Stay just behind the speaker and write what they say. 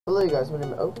Hello you guys, my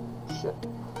name is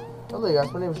Hello you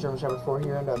guys, my name is German Shepherd 4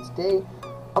 here, and today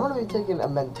I'm gonna be taking a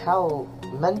mental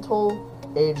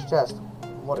age test.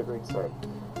 What a great start.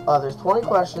 There's 20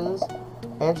 questions.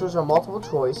 Answers are multiple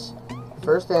choice. Your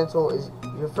first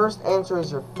answer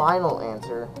is your final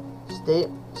answer.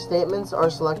 Statements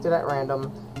are selected at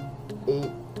random.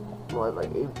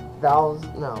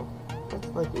 8,000? No, that's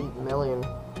like 8 million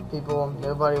people.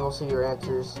 Nobody will see your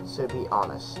answers, so be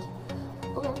honest.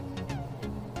 Okay.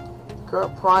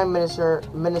 Current Prime Minister,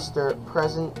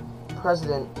 President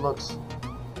looks...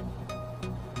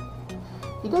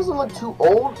 He doesn't look too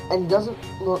old, and he doesn't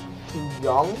look too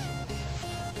young.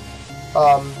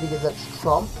 Because that's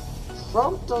Trump.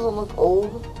 Trump doesn't look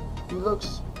old. He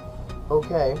looks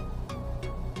okay.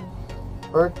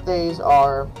 Birthdays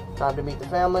are time to meet the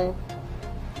family.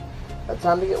 A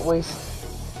time to get wasted.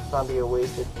 Time to get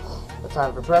wasted. A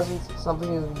time for presents.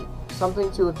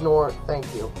 Something to ignore. Thank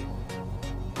you.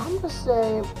 I'm gonna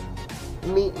say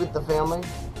meet with the family.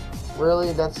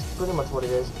 Really, that's pretty much what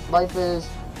it is. Life is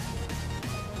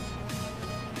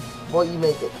what you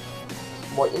make it.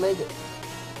 What you make it.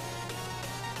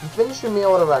 You finish your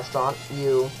meal at a restaurant.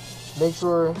 You make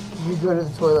sure you go to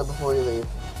the toilet before you leave.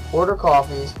 Order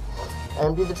coffees.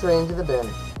 Empty the tray into the bin.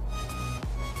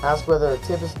 Ask whether a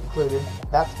tip is included.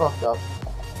 That's fucked up.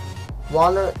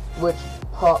 Wonder which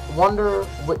pub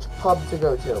to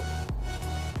go to.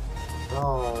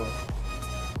 Oh,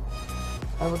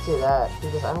 I would say that,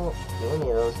 because I don't do any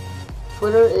of those.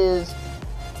 Twitter is,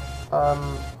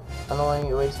 annoying.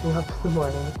 It wakes me up in the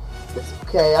morning. It's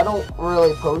okay, I don't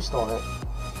really post on it,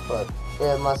 but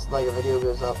yeah, unless, like, a video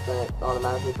goes up, then it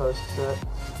automatically posts to it.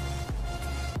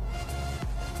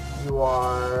 You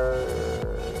are...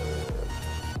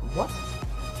 What?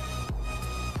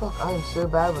 Fuck, I am so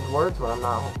bad with words when I'm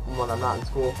not in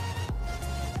school.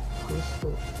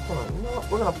 Hold on, you know what?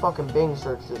 We're gonna fucking Bing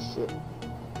search this shit.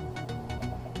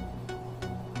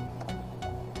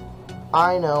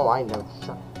 I know. Shut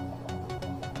up.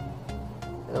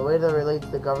 In a way that relates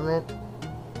to government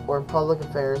or public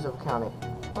affairs of county.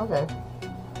 Okay.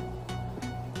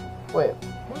 Wait.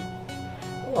 What?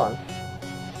 Hold on.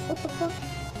 What the fuck?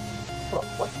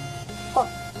 What the fuck?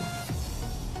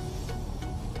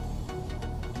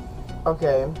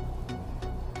 Okay.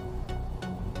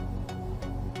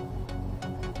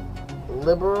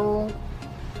 Liberal,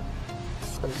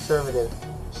 conservative,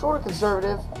 sort of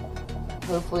conservative.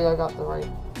 Hopefully I got the right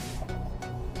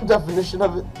definition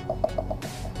of it.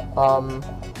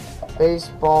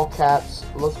 Baseball caps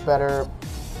look better.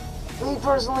 Me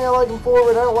personally, I like them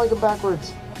forward. I don't like them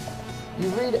backwards. You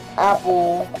read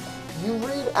Apple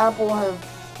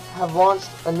have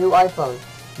launched a new iPhone.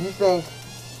 You think,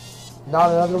 not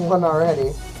another one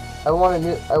already. I want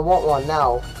one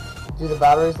now. Do the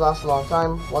batteries last a long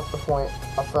time? What's the point?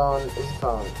 A phone is a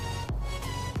phone.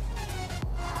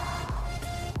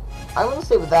 I'm gonna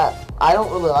stay with that. I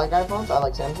don't really like iPhones. I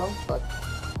like Samsung, but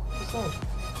just saying.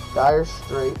 Dire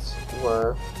Straits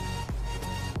were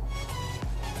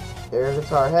Air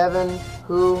Guitar Heaven.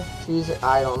 Who? Jesus,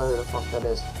 I don't know who the fuck that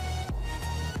is.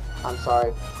 I'm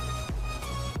sorry.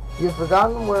 You've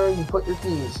forgotten where you put your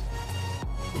keys.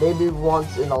 Maybe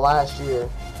once in the last year.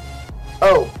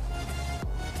 Oh.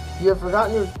 You have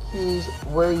forgotten your keys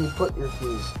where you put your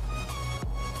keys.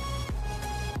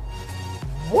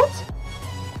 What?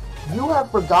 You have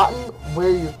forgotten where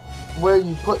you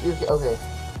put your keys. Okay.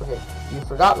 You've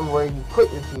forgotten where you put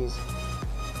your keys.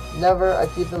 Never. I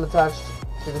keep them attached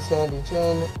to the sandy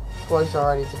chain. Twice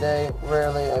already today.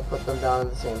 Rarely I put them down in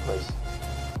the same place.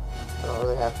 I don't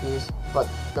really have keys, but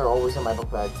they're always in my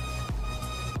book bag.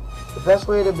 The best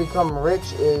way to become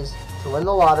rich is to win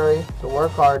the lottery, to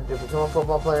work hard, to become a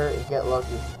football player, and get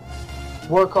lucky.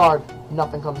 Work hard,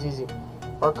 nothing comes easy.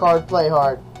 Work hard, play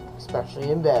hard,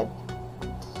 especially in bed.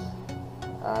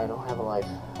 I don't have a life.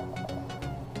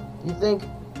 You think...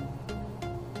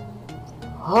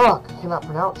 Huck, I cannot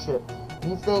pronounce shit.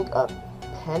 You think a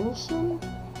pension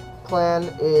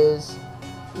plan is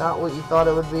not what you thought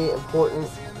it would be? Important,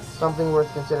 something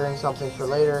worth considering, something for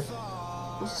later.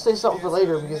 Let's just say something for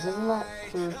later, because isn't that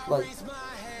for, like...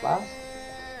 last?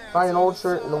 Find an old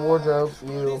shirt in the wardrobe.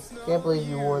 You can't believe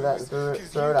you wore that and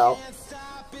throw it out.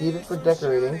 Keep it for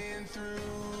decorating.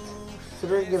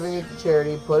 Consider giving it to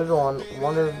charity. Put it on.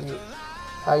 Wonder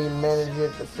how you manage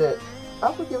it to fit.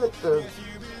 I would give it to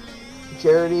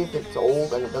charity if it's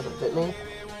old and it doesn't fit me.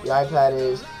 The iPad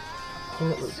is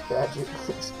pointless gadget,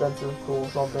 expensive, cool,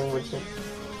 something which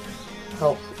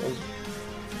helps and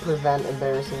prevent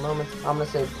embarrassing moments. I'm gonna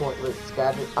say pointless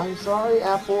gadget. I'm sorry,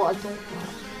 Apple. I don't know.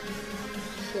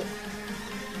 Shit.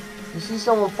 You see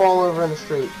someone fall over in the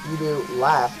street. You do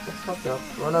laugh. That's fucked up.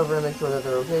 Run over and make sure that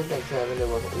they're okay. Thanks heaven it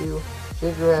wasn't you.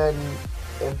 Shake your head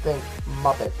and think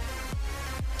Muppet.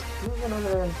 You run over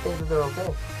there and think that they're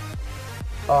okay.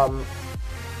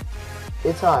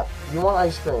 It's hot. You want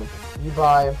ice cream. You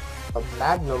buy a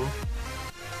Magnum.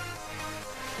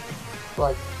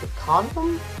 Like the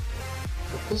condom?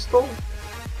 The pistol?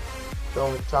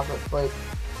 Fill with chocolate flake.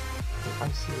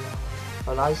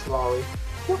 An ice lolly.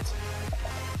 What?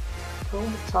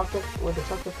 Chocolate with a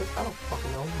chocolate flake? I don't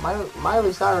fucking know.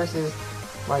 Miley Cyrus is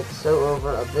like so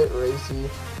over, a bit racy,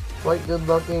 quite good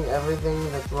looking, everything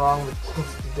that's wrong with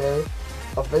kids today.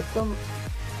 A victim?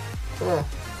 I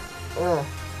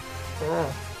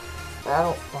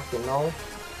don't fucking know.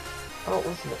 I don't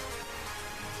listen to it.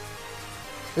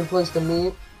 Good place to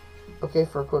meet. Okay,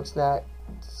 for a quick snack.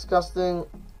 Disgusting.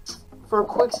 For a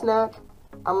quick snack,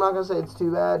 I'm not gonna say it's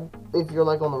too bad if you're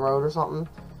like on the road or something.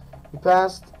 You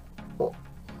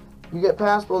get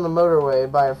passed on the motorway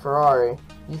by a Ferrari.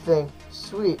 You think,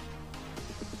 sweet.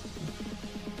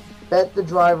 Bet the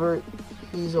driver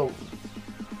he's a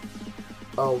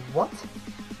what?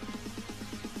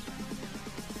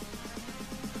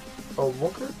 A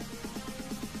wooker?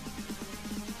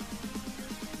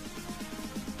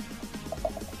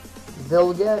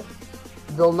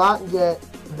 They'll not get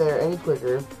there any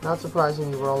quicker. Not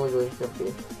surprising you were only doing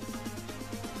 50.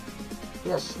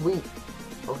 Yeah, sweet.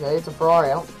 Okay, it's a Ferrari.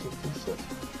 I don't do shit.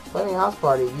 Planning a house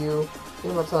party. You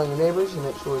think about telling your neighbors. You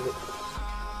make sure that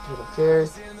you have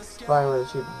chairs. Find where the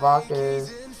cheap vodka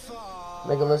is.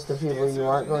 Make a list of people you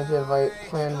aren't going to invite.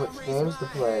 Plan which games to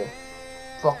play.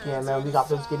 Fuck yeah, man. We got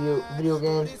those video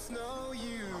games.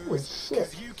 Holy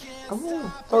shit. I'm only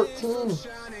 13.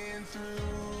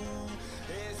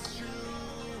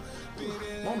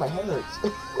 Now my head hurts.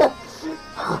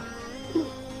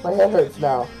 My head hurts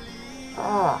now.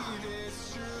 Ah.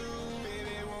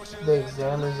 The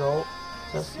exam result.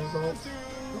 Test results.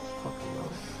 Fucking no.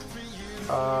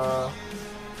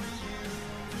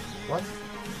 What? What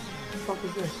the fuck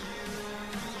is this?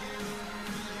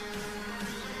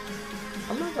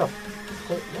 I'm not gonna...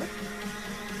 Wait, what?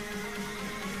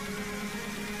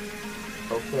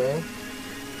 Okay.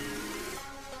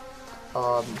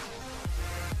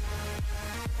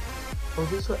 Oh,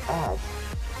 these are ads.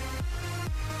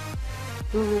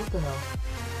 Ooh, what the hell?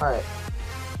 Alright.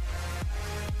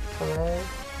 Okay.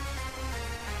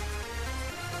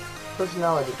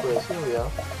 Personality quiz. Here we go.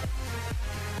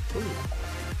 Ooh.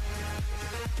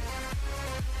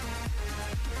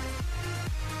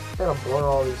 Gotta blur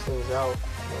all these things out.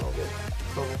 I'll get in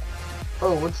trouble.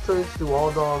 Oh, which traits do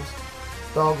all dog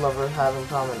lovers have in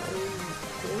common?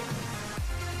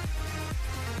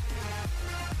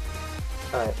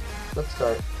 Alright, let's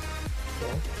start.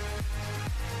 Okay.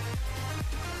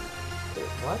 Wait,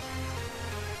 what?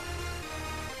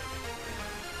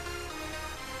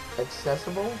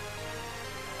 Accessible?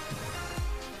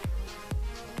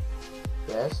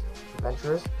 Yes.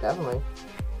 Adventurous? Definitely.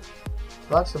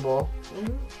 Flexible?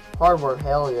 Mm-hmm. Hard work?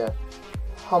 Hell yeah.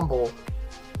 Humble?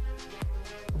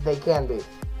 They can be.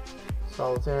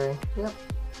 Solitary? Yep.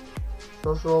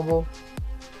 Sociable?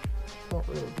 Can't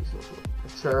really be sociable.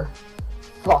 Mature?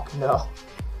 Fuck no.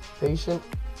 Patient?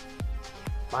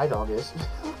 My dog is.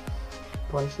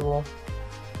 Punctual?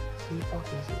 Who the fuck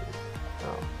is it?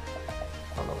 Oh.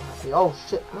 I don't know what happy. Oh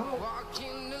shit, no.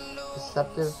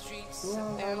 Deceptive?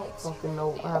 Yeah, I don't fucking know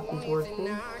what half these words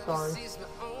mean. Sorry.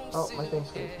 Oh, my thing's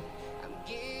freezing.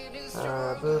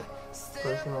 Boop.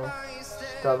 Personal.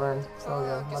 Stubborn. Oh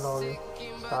yeah, my dog is.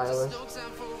 Stylish.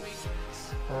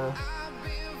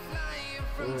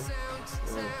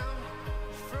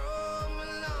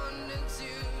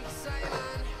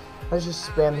 Let's just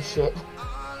spam the shit.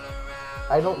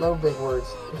 I don't know big words.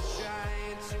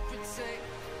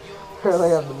 Apparently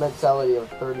I have the mentality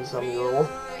of a 30-some-year-old.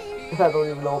 I don't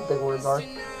even know what big words are.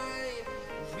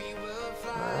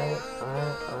 Alright.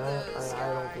 I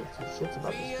don't give two shits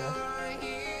about this guy.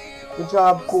 Good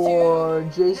job for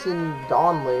Jason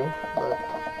Donnelly, but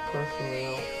personally, I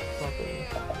don't fucking...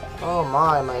 Oh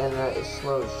my internet is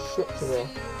slow as shit today.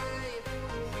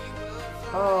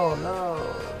 Oh no.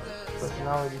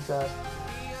 Personality test.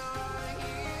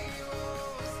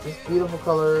 This beautiful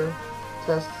color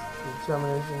test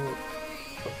determination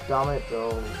of dominant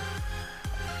though.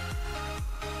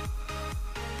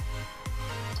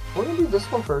 We're gonna do this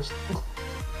one first.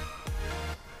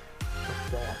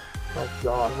 Okay. Oh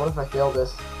god, what if I fail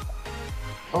this?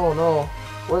 Oh no.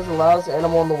 What is the loudest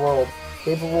animal in the world?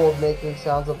 Capable of making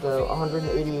sounds up to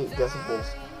 188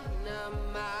 decibels.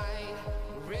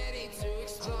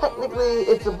 Technically,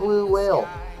 it's a blue whale.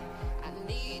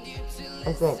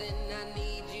 I think.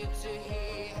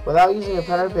 Without using a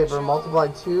pen or paper, multiply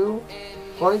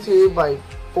 22 by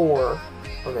 4.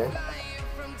 Okay.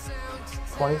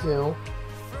 22,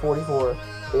 44,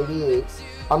 88.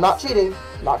 I'm not cheating.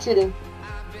 Not cheating.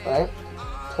 Alright?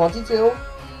 22,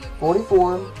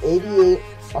 44, 88,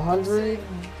 100.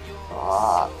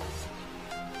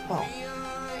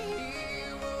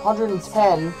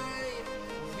 110.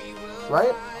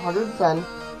 Right? 110.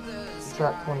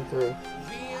 Subtract 23.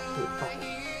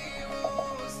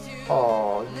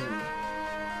 Oh, you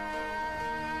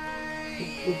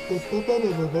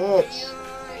bitch.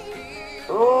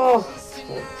 Oh,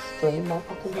 strain my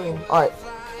fucking brain. Alright.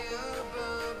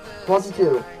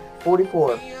 22,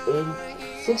 44, 80,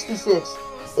 66,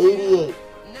 88.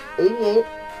 88,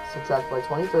 subtract by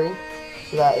 23.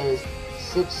 So that is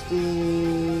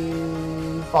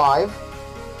 65.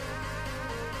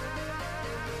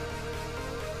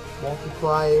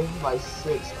 Multiply by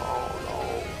 6. Oh no.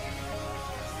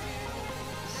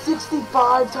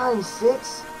 65 times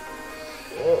 6?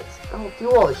 Shit. I don't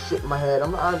do all this shit in my head.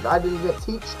 I didn't get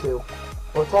teach to.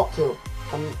 Or taught to.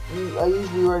 I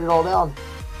usually write it all down.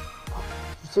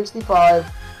 65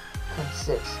 times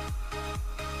 6.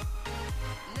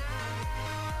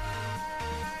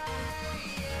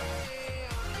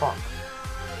 Fuck.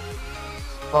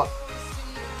 Fuck.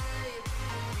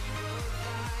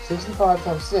 65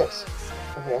 times 6.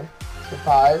 Okay. So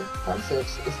 5 times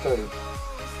 6 is 30.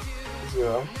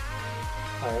 0.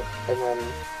 Alright. And then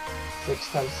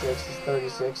 6 times 6 is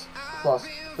 36. Plus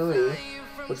 3,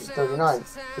 which is 39.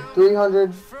 So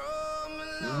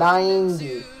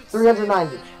 390.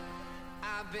 390.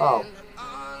 Oh.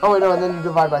 Oh wait, no, and then you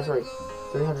divide by 3.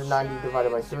 390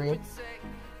 divided by 3.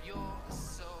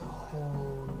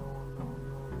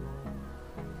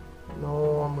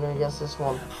 No, I'm gonna guess this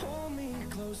one.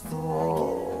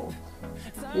 Oh.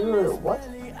 You're what?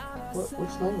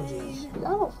 Which language is this? I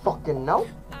don't fucking know.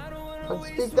 Let's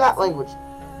speak that language. I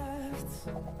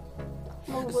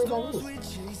don't know where that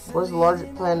is. What is the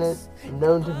largest planet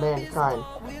known to mankind?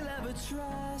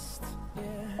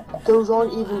 Those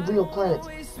aren't even real planets.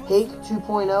 Hake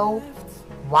 2.0,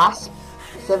 WASP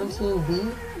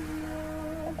 17b.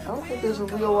 I don't think there's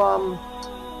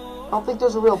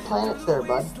a real planets there,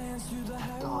 bud.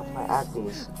 God, my acne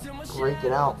is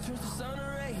breaking out.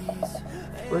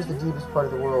 Where's the deepest part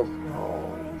of the world?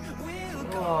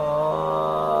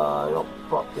 I don't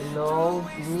fucking know.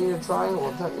 Bermuda Triangle?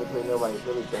 Well, technically nobody's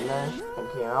really been there and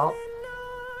came out.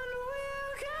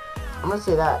 I'm gonna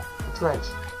say that. The trench.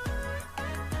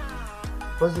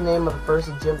 What's the name of the first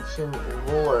Egyptian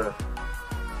ruler?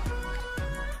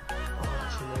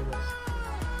 Oh, she made this.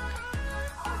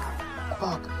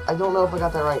 Fuck. I don't know if I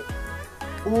got that right.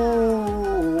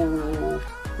 Ooh.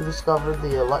 Who discovered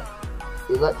the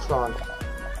electron?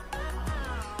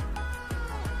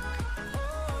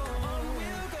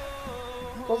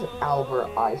 Was it Albert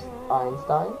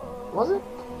Einstein? Was it?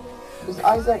 It was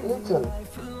Isaac Newton.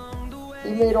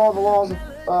 He made all the laws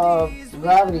of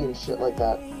gravity and shit like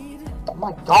that. Oh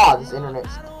my god, this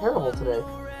internet's terrible today.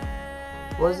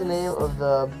 What is the name of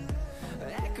the...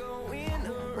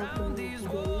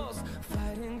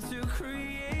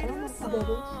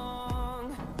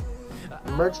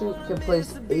 A merchant can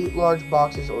place 8 large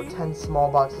boxes or 10 small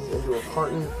boxes into a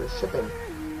carton for shipping.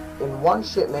 In one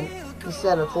shipment, he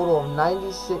sent a total of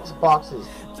 96 boxes.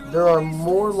 There are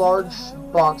more large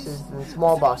boxes than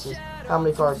small boxes. How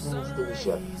many cartons did he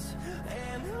ship?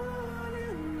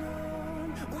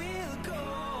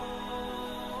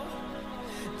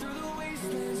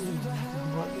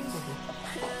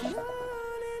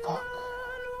 Fuck.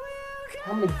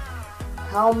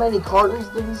 How many cartons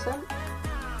did he send?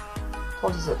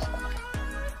 26.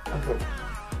 Okay.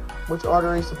 Which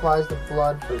artery supplies the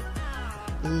blood for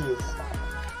bees?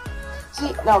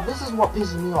 See, now this is what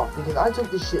pisses me off, because I took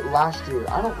this shit last year.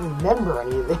 I don't remember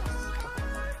any of this.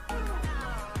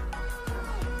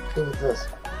 I think it's this.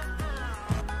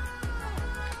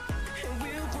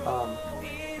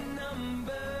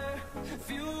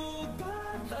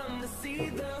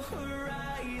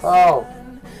 Oh.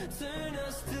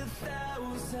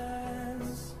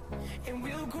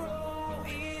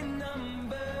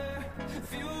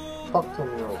 Fuck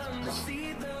 10-year-olds.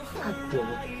 God damn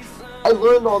it. I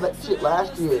learned all that shit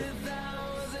last year.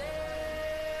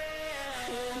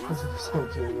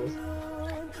 100% genius.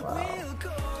 Wow.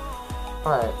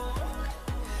 Alright.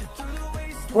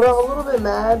 What I'm a little bit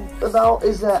mad about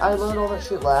is that I learned all that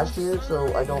shit last year,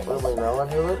 so I don't really know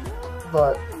any of it.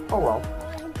 But, oh well.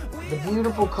 The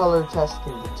beautiful color test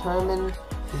can determine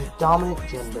the dominant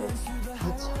gender.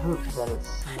 Let's hope that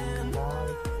it's not.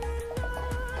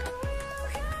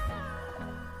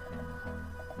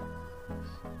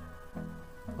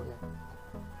 Okay.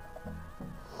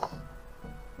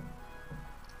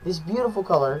 This beautiful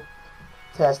color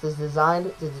test is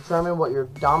designed to determine what your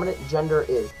dominant gender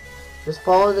is. Just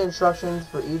follow the instructions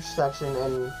for each section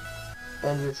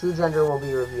and your true gender will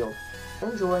be revealed.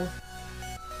 Enjoy.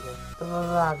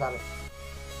 I got it.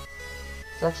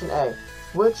 Section A.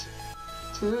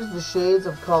 Choose the shades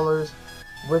of colors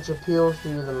which appeals to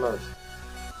you the most.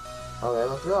 Okay,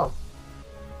 let's go.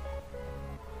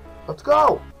 Let's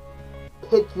go!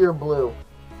 Pick your blue.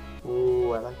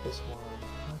 Ooh, I like this one.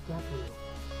 I like that blue.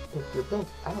 Pick your pink.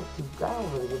 I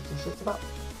don't really give two shits about.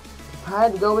 If I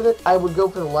had to go with it, I would go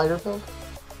for the lighter pink.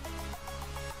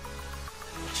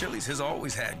 Chili's has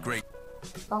always had great.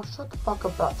 Oh, shut the fuck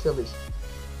up about Chili's.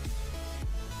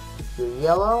 Pick your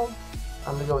yellow.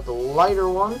 I'm gonna go with the lighter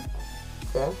one.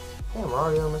 Okay. Damn, we're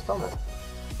already almost done that.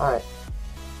 Alright.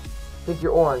 Pick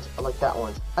your orange. I like that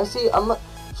orange. I'm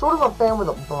sort of a fan with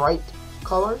the bright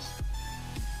colors.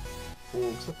 Ooh,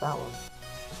 except that one.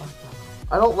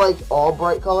 I don't like all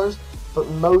bright colors, but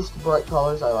most bright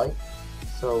colors I like.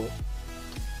 So,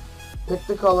 pick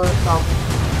the color.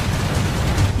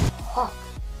 Fuck.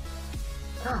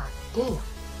 God damn.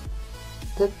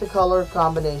 Pick the color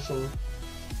combination.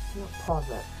 Pause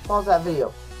that. Pause that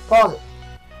video. Pause it.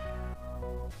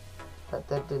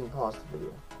 That didn't pause the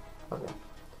video. Okay.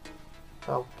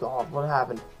 Oh god, what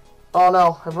happened? Oh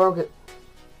no, I broke it.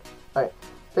 Alright.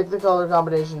 Pick the color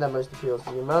combination that most appeals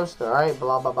to you most. Alright,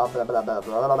 blah blah blah blah blah blah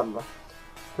blah blah blah.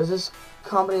 Does this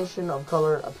combination of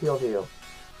color appeal to you?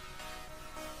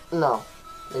 No,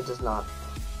 it does not.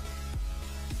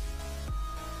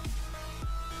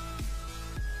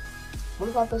 What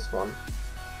about this one?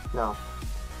 No.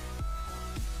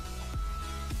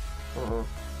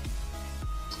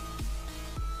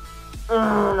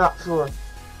 Not sure.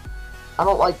 I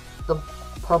don't like the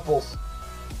purples.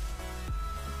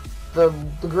 The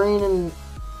green and...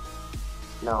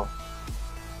 No.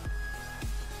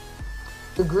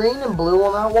 The green and blue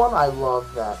on that one, I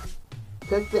love that.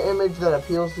 Pick the image that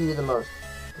appeals to you the most.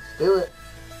 Let's do it.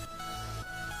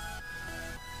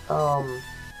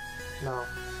 No.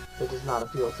 It does not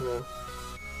appeal to me.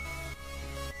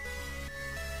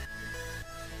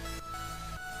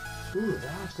 Ooh,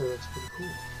 that actually looks pretty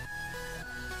cool.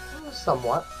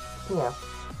 Somewhat. Yeah.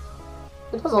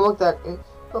 It doesn't look that...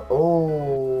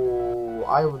 Oh,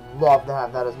 I would love to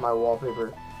have that as my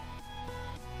wallpaper.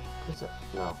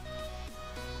 No.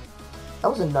 That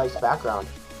was a nice background.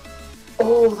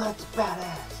 Oh, that's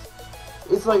badass.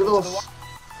 It's like a little...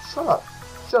 Shut up.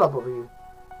 Shut up over here.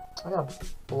 I gotta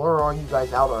blur all you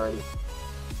guys out already.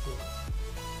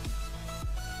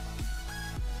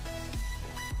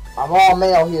 I'm all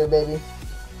male here, baby.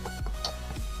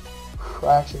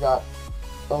 I actually got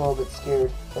a little bit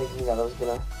scared thinking that I was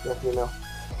gonna be a female.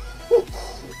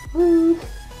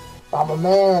 I'm a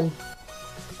man.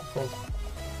 I think.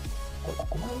 Am I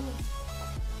a man?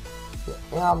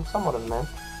 Yeah, I'm somewhat of a man.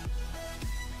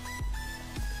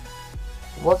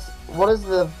 What is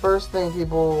the first thing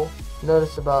people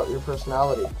notice about your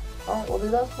personality? Alright, we'll do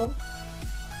that one.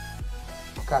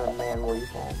 What kind of man were you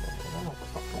from?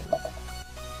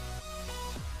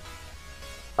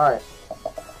 Alright.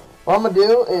 What I'm going to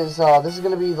do is, this is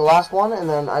going to be the last one, and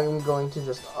then I'm going to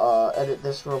just edit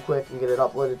this real quick and get it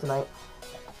uploaded tonight.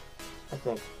 I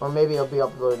think. Or maybe it'll be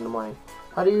uploaded in the morning.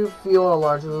 How do you feel in a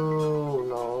large... Ooh,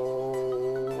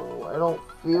 no. I don't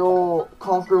feel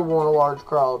comfortable in a large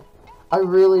crowd. I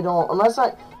really don't. Unless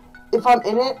if I'm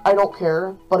in it, I don't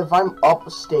care. But if I'm up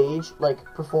stage, like,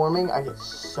 performing, I get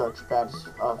such bad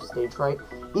stage fright.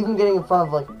 Even getting in front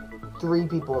of, like, 3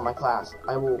 people in my class,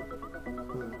 I will...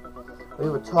 Are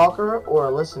you a talker or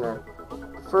a listener?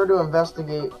 Prefer to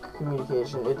investigate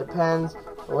communication. It depends.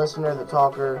 The listener, the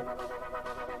talker.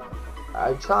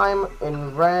 I chime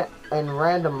in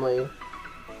randomly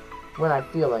when I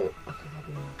feel like it. Okay, that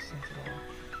didn't make sense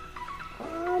at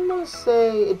all. I'm gonna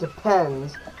say it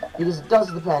depends, because it does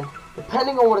depend.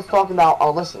 Depending on what it's talking about,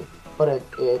 I'll listen. But if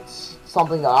it's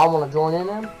something that I want to join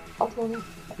in, I'll join in.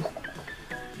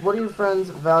 What do your friends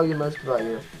value most about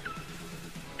you?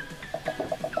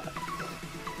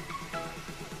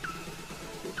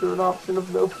 Is there an option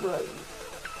of no friends?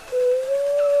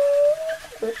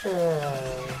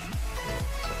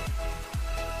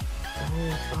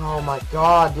 Oh my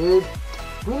god, dude.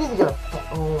 We need to get a...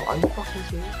 Oh, are you fucking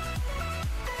serious?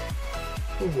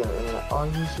 We need to get an internet. Are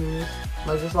you serious?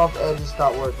 Microsoft Edge has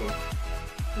stopped working.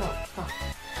 No, stop.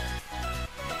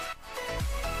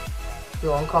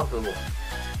 Feel uncomfortable.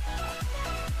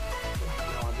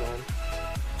 Oh, man.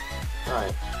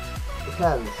 Alright.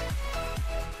 Depends.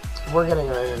 We're getting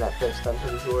our internet fixed, I'm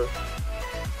pretty sure.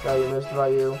 Value most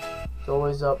about you. It's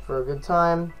always up for a good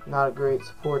time. Not a great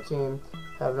support team.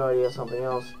 I have no idea something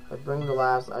else. I bring the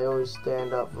last. I always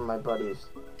stand up for my buddies.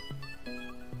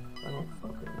 I don't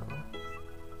fucking know.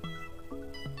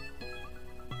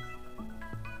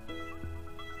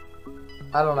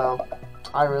 I don't know.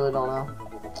 I really don't know.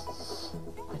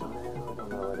 I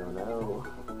don't know.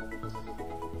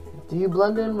 Do you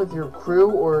blend in with your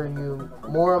crew, or are you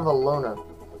more of a loner?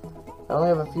 I only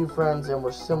have a few friends, and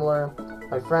we're similar.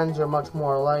 My friends are much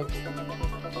more alike.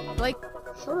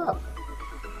 Shut up.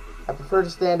 I prefer to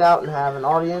stand out and have an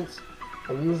audience.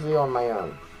 I'm usually on my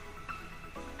own.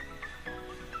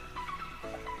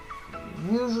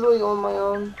 Usually on my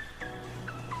own?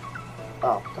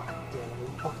 Oh, god damn it. Are you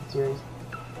fucking serious?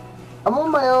 I'm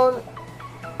on my own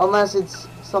unless it's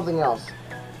something else.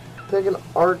 Pick an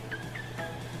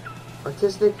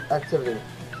artistic activity.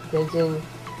 Painting,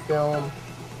 film,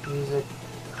 music,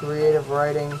 creative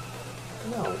writing.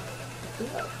 No.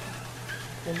 Yeah.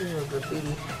 Painting or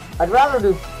graffiti. I'd rather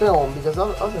do film because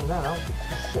other than that, I don't do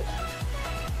shit.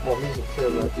 Well, music too,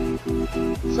 but...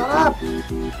 Shut up!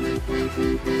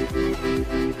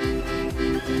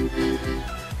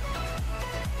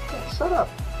 Yeah, shut up.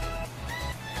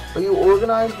 Are you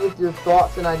organized with your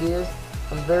thoughts and ideas?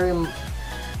 I'm very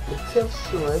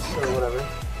meticulous or whatever.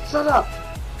 Shut up!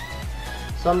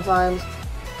 Sometimes,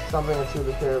 something I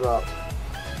truly care about.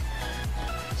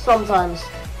 Sometimes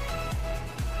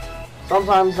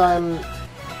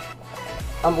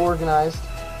I'm organized.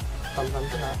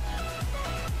 Sometimes I'm not.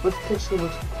 Which picture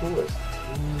looks the coolest?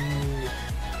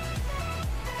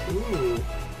 Ooh,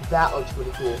 that looks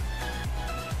pretty cool.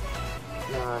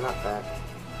 Nah, not that.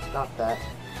 Not that.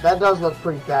 That does look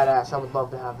pretty badass. I would love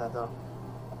to have that though.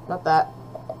 Not that.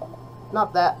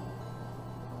 Not that.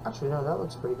 Actually, no, that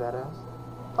looks pretty badass.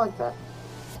 I like that.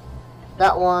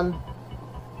 That one.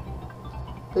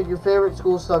 Pick your favorite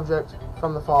school subject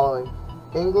from the following: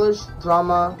 English,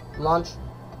 drama, lunch,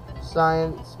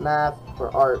 science, math,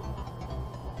 or art.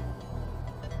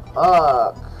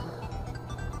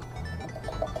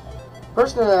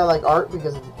 Personally, I like art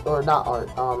because, or not art,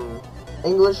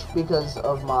 English because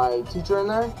of my teacher in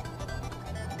there.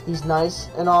 He's nice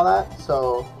and all that,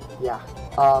 so yeah.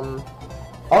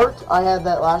 Art, I had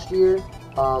that last year. It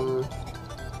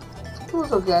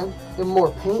was okay. It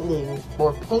more painting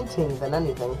than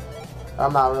anything.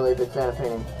 I'm not really a big fan of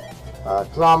painting.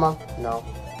 Drama, no.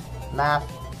 Math,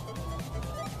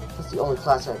 that's the only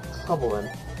class I have trouble in.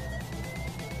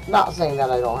 Not saying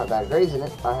that I don't have bad grades in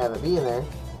it. I have a B in there,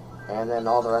 and then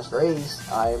all the rest are A's.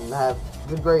 I have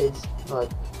good grades,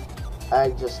 but I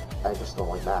just don't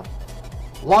like math.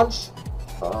 Lunch,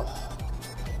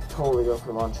 totally go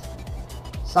for lunch.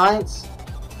 Science,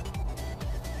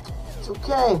 it's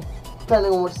okay,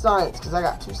 depending on which science, because I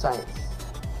got 2 science.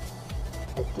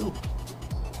 I do.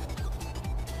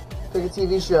 Pick a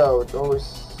TV show. It's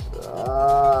always,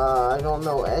 I don't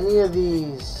know any of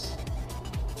these.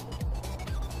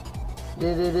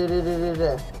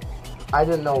 I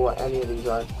didn't know what any of these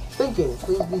are. Thinking,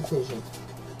 please be patient.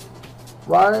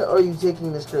 Why are you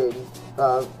taking this quiz?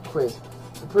 To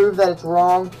prove that it's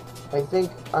wrong. I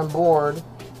think I'm bored.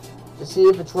 To see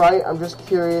if it's right, I'm just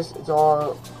curious. It's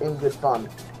all in good fun.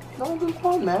 All in good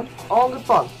fun, man. All in good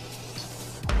fun.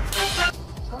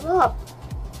 Shut up.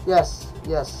 Yes,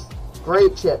 yes.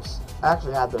 Great chips. I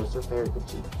actually had those. They're very good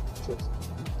chips.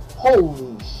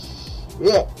 Holy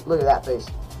shit. Look at that face.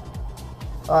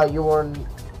 You are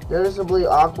noticeably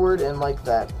awkward and like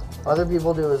that. Other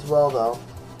people do as well, though.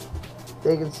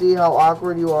 They can see how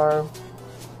awkward you are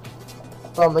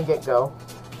from the get-go.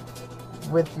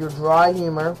 With your dry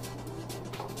humor,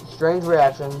 strange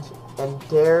reactions, and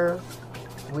dare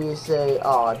we say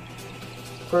odd.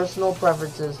 Personal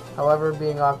preferences, however,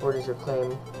 being awkward is your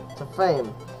claim to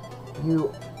fame.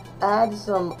 You add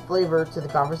some flavor to the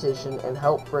conversation and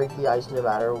help break the ice no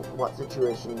matter what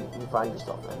situation you find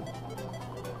yourself in.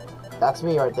 That's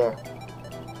me right there.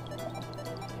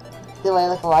 Do I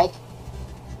look alike?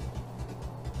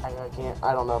 I can't.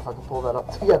 I don't know if I can pull that up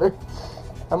together.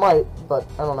 I might, but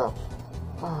I don't know.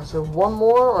 Oh, is there one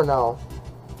more or no?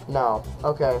 No.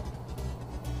 Okay.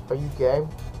 Are you gay?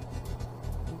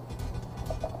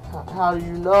 How do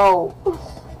you know?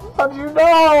 How do you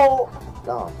know?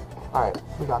 No. Alright,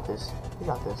 we got this. We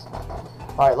got this.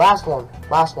 Alright, last one.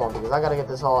 Last one, because I gotta get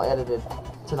this all edited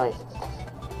tonight.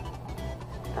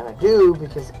 And I do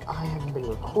because I haven't been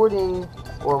recording,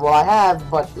 or well, I have,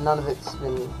 but none of it's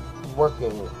been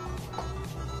working.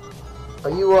 Are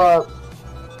you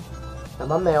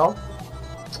am a male?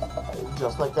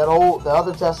 Just like the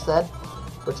other test said.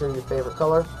 Which are your favorite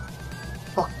color?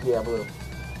 Fuck yeah, blue.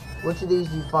 Which of these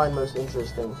do you find most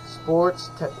interesting? Sports,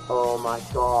 oh my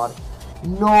god.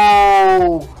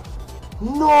 No!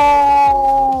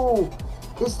 No!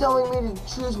 It's telling me to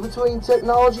choose between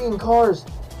technology and cars.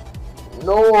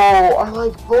 No, I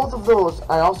like both of those.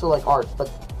 I also like art, but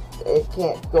it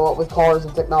can't go up with cars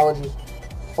and technology.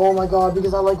 Oh my god,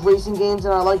 because I like racing games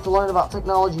and I like to learn about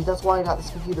technology. That's why I got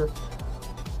this computer.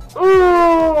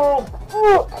 Oh,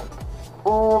 fuck.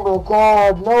 Oh my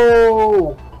god,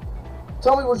 no.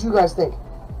 Tell me what you guys think.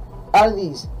 Out of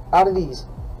these,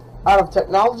 out of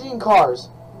technology and cars,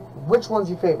 which one's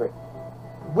your favorite?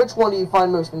 Which one do you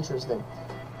find most interesting?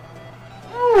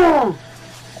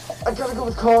 I gotta go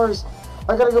with cars.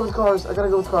 I gotta go with cars.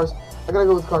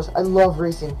 I love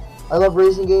racing. I love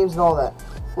racing games and all that.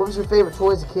 What was your favorite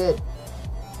toy as a kid?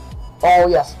 Oh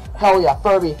yes, hell yeah,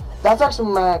 Furby. That's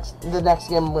actually the next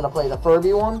game I'm gonna play, the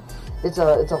Furby one. It's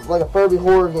like a Furby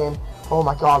horror game. Oh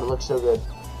my god, it looks so good.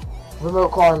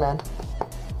 Remote car, man.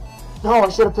 No, I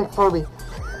should have picked Furby.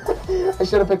 I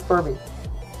should have picked Furby.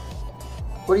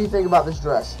 What do you think about this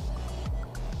dress?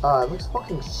 It looks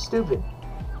fucking stupid.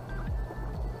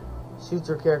 Suits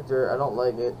her character. I don't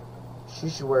like it. She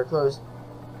should wear clothes.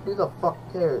 Who the fuck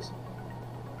cares?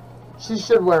 She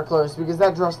should wear clothes because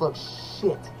that dress looks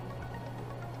shit.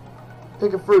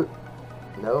 Pick a fruit.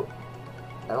 Nope.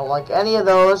 I don't like any of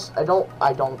those. I don't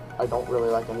really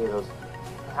like any of those.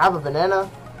 I have a banana,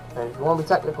 and if you want to be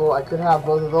technical, I could have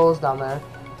both of those down there,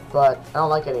 but I don't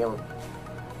like any of them.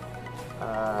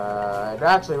 I'd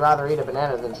actually rather eat a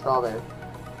banana than strawberry.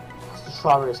 The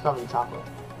strawberry is covered in chocolate.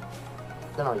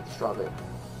 Then I'll eat the strawberry.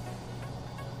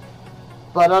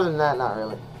 But other than that, not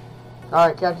really.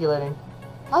 Alright, calculating.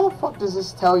 How the fuck does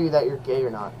this tell you that you're gay or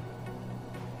not?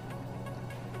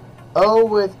 Oh,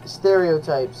 with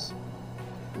stereotypes.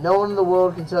 No one in the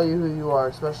world can tell you who you are,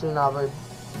 especially not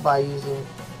by using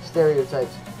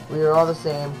stereotypes. We are all the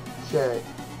same. Share it.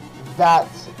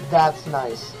 That's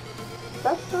nice.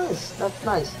 That's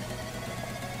nice.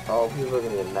 Oh, people are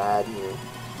gonna get mad here.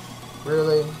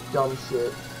 Really? Dumb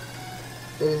shit.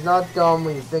 It is not dumb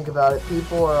when you think about it.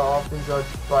 People are often judged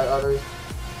by others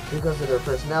because of their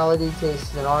personality,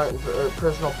 tastes in art, and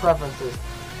personal preferences.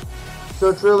 So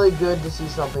it's really good to see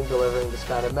something delivering this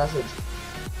kind of message.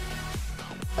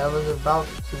 I was about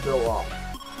to go off.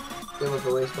 It was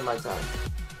a waste of my time.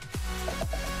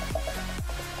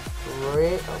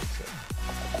 Great. Oh shit.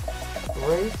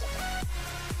 Great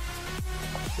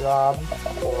job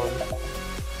on.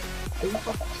 Are you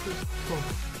fucking serious?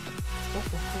 What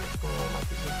the heck is going on, my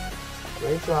piece?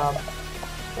 Great job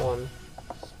on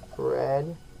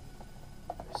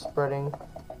spreading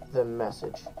the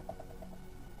message.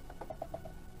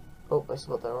 Oh, I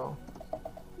spelled that wrong.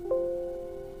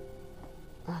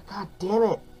 Ah, god damn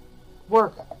it!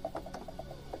 Work!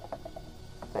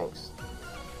 Thanks.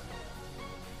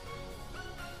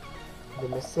 The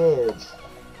message.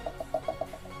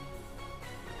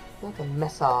 Not the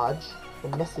massage. The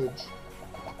message.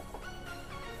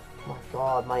 Oh my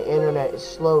god, my internet is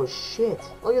slow as shit.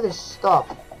 Look at this stuff.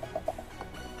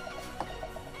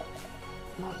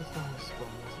 Not the phone is slow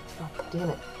message. God damn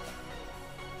it.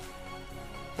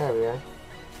 There we go.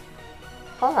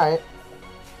 Alright.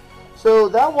 So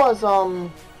that was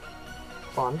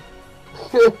fun.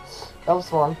 That was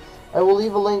fun. I will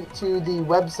leave a link to the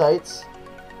websites,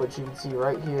 which you can see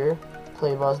right here,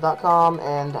 playbuzz.com,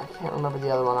 and I can't remember the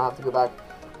other one. I'll have to go back.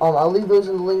 I'll leave those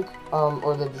in the link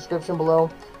or the description below.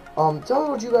 Tell me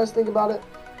what you guys think about it.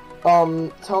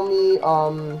 Tell me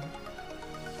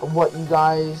what you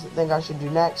guys think I should do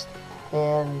next,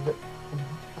 and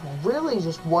really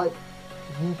just what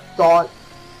you thought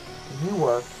you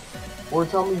were, or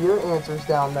tell me your answers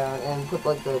down there and put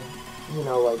like the, you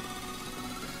know, like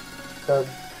the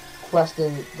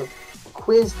question, the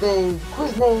quiz thing,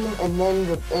 quiz name, and then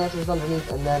the answers underneath,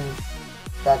 and then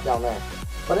that down there.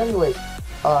 But anyways,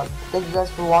 thank you guys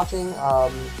for watching.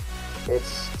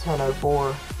 It's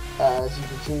 10:04 as you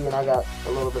can see, and I got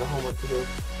a little bit of homework to do.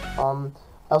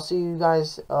 I'll see you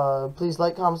guys. Please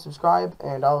like, comment, subscribe,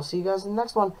 and I'll see you guys in the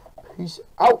next one. Peace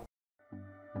out.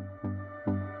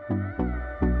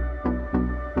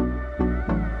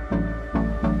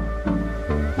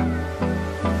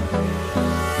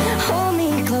 Hold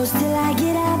me close till I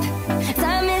get up.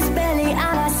 Time is barely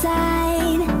on our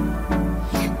side.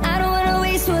 I don't wanna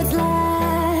waste what's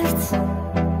left.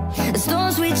 The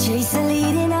storms we chase are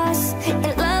leading